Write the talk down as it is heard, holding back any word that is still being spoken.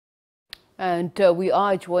And we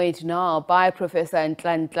are joined now by Professor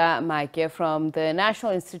Nhlanhla Maake from the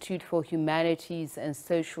National Institute for Humanities and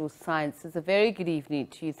Social Sciences. A very good evening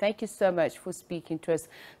to you. Thank you so much for speaking to us.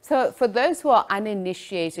 So for those who are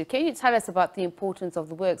uninitiated, can you tell us about the importance of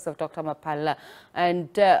the works of Dr. Maphalla and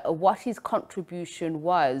what his contribution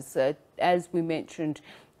was, as we mentioned,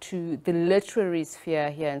 to the literary sphere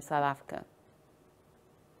here in South Africa?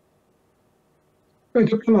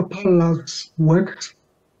 Dr. Maphalla's works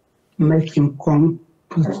make him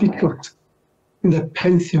conspicuous in the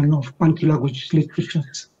pantheon of multi-language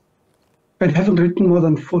literatures. And having written more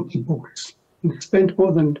than 40 books, he spent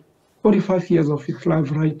more than 45 years of his life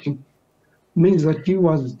writing, means that he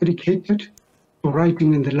was dedicated to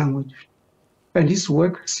writing in the language. And his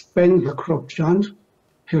work spans across genres.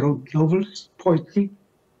 He wrote novels, poetry,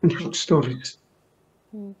 and short stories.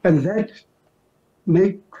 And that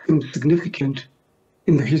makes him significant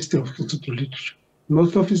in the history of Sesotho literature.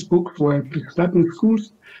 Most of his books were prescribed in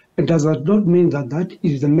schools, and does not mean that that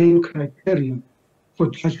is the main criterion for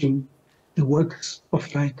judging the works of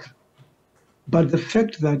writer. But the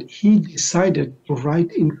fact that he decided to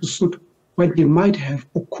write in Sesotho when he might have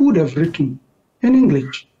or could have written in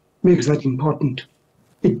English makes that important.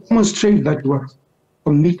 It demonstrates that he was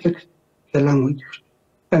committed to the language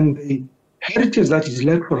and the heritage that is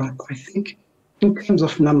left for us. I think, in terms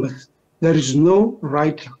of numbers, there is no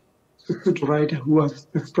writer, Sesotho writer, who was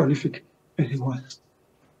as prolific as he was.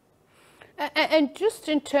 And just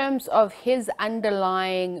in terms of his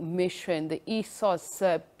underlying mission, the ethos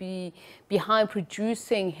behind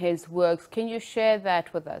producing his works, can you share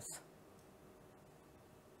that with us?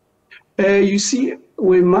 You see,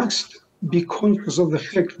 we must be conscious of the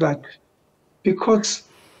fact that because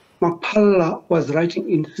Maphalla was writing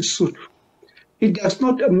in Sesotho, it does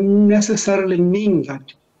not necessarily mean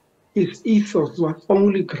that his ethos was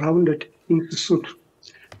only grounded in Sesotho,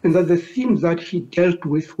 and that the themes that he dealt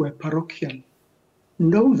with were parochial.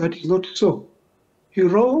 No, that is not so. He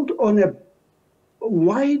wrote on a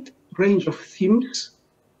wide range of themes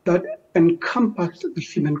that encompassed the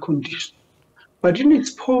human condition. But in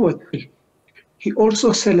his poetry, he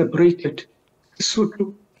also celebrated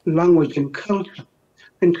Sesotho language and culture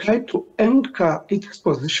and tried to anchor its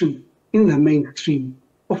position in the mainstream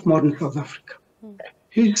of modern South Africa.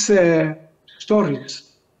 His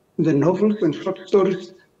stories, the novels and short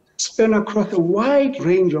stories, span across a wide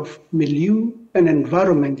range of milieu and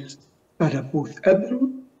environments that are both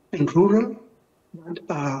urban and rural, that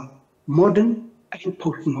are modern and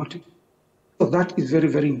postmodern. So that is very,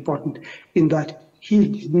 very important in that he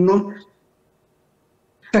did not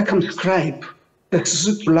circumscribe the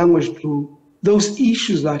Sesotho language to those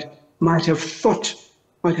issues that might have thought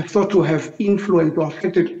to have influenced or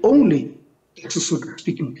affected only the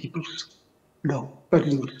Sesotho-speaking peoples. No, that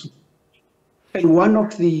is not so. And one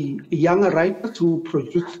of the younger writers who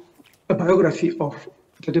produced a biography of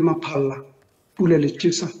Dr. Maphalla, Pulele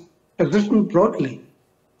Chisa, has written broadly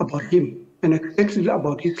about him and extensively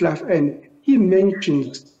about his life, and he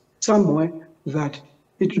mentions somewhere that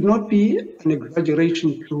it would not be an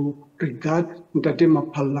exaggeration to regard Dr.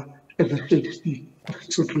 Maphalla as a Shakespeare of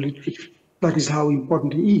Sesotho literature. That is how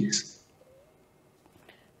important he is.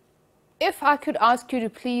 If I could ask you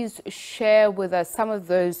to please share with us some of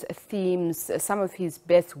those themes, some of his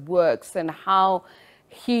best works, and how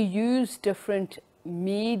he used different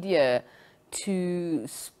media to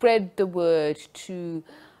spread the word, to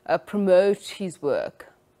promote his work.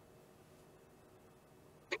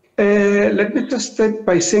 Let me just start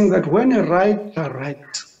by saying that when a writer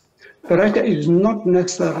writes, the writer is not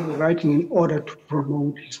necessarily writing in order to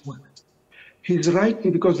promote his work. He's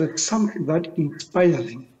writing because there's something that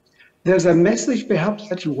inspires him. There's a message perhaps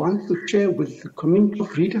that he wants to share with the community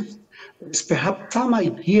of readers. There's perhaps some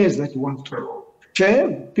ideas that he wants to share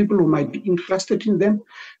with people who might be interested in them.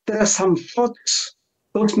 There are some thoughts.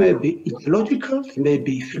 Those may be ideological, they may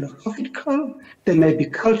be philosophical, they may be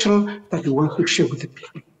cultural that he wants to share with the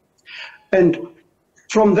people. And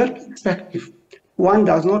from that perspective, one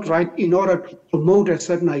does not write in order to promote a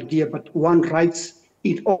certain idea, but one writes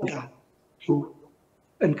in order to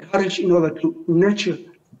encourage, in order to nurture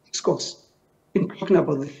discourse in talking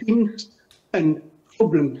about the themes and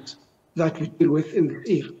problems that we deal with in this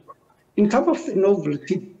era. In terms of the novels,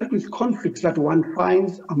 it dealt with conflicts that one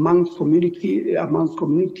finds amongst communities,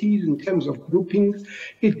 in terms of groupings.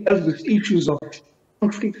 It dealt with issues of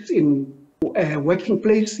conflicts in working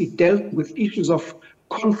place. It dealt with issues of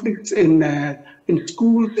conflicts in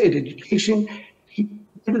schools and education. It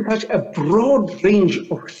dealt with such a broad range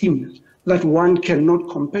of themes that one cannot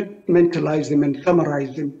compartmentalize them and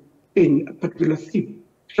summarize them in a particular theme.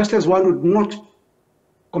 Just as one would not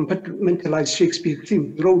compartmentalized Shakespeare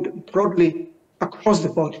theme, wrote broadly across the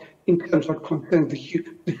board in terms of concerns the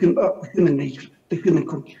human nature, the human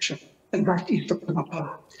condition, and that is Dr.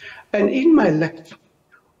 Maphalla. And in my lecture,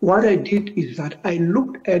 what I did is that I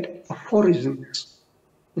looked at aphorisms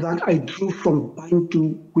that I drew from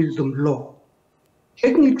Bantu wisdom law,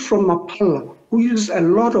 taking it from Maphalla, who uses a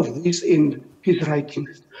lot of this in his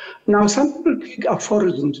writings. Now, some people take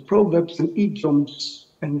aphorisms, proverbs, and idioms,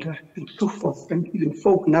 and so forth, and even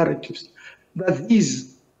folk narratives, that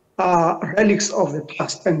these are relics of the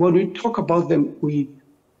past. And when we talk about them, we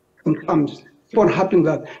sometimes keep on happening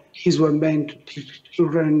that these were meant to teach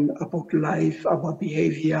children about life, about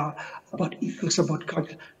behavior, about ethics, about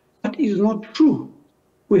culture. That is not true.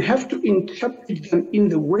 We have to interpret them in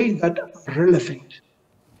the way that are relevant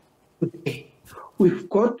today. We've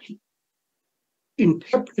got to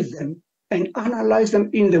interpret them and analyze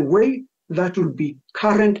them in the way that will be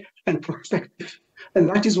current and prospective. And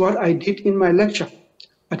that is what I did in my lecture.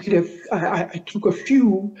 I took a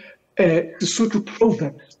few Sotho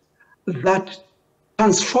proverbs that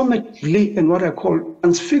transformatively and what I call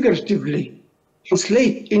transfiguratively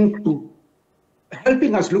translate into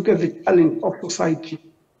helping us look at the challenge of society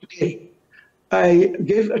today. I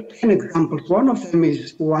gave 10 examples. One of them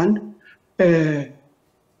is one,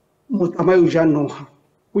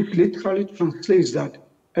 which literally translates that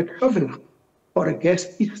a traveler or a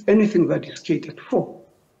guest is anything that is catered for,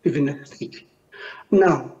 even a state.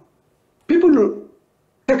 Now, people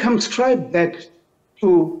circumscribe that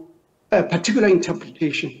to a particular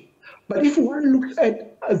interpretation. But if one looks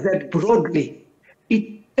at that broadly,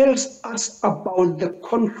 it tells us about the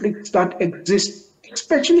conflicts that exist,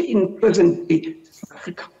 especially in present-day South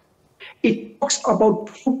Africa. It talks about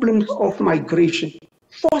problems of migration,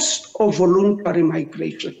 forced or voluntary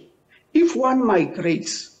migration. If one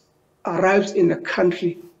migrates, arrives in a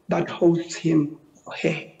country that hosts him or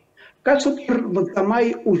her,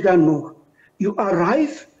 you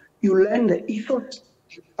arrive, you learn the ethos,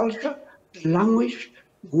 the culture, the language,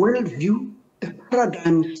 the worldview, the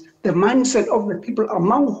paradigms, the mindset of the people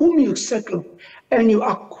among whom you settle, and you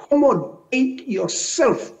accommodate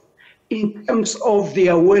yourself in terms of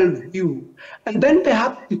their worldview. And then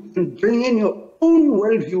perhaps you can bring in your own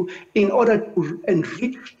worldview in order to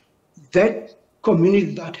enrich that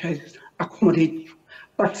community that has accommodated you.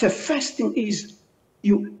 But the first thing is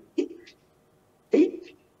you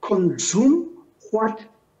eat, consume what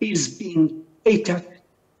is being catered.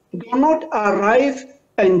 Do not arrive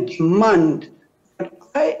and demand that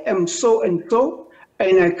I am so and so,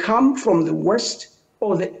 and I come from the West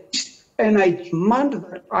or the East, and I demand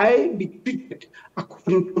that I be treated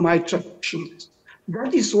according to my traditions.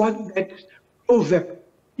 That is what that proverb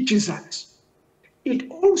teaches us.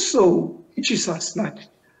 It also teaches us that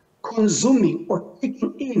consuming or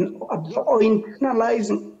taking in or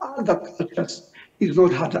internalizing other cultures is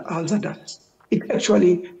not hazardous. It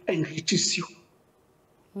actually enriches you.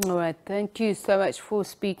 All right, thank you so much for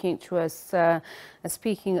speaking to us,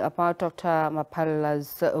 speaking about Dr.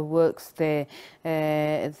 Maphalla's works there,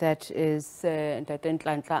 that is Dr.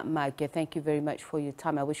 Nhlanhla Maake. Thank you very much for your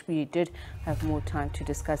time. I wish we did have more time to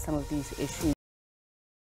discuss some of these issues.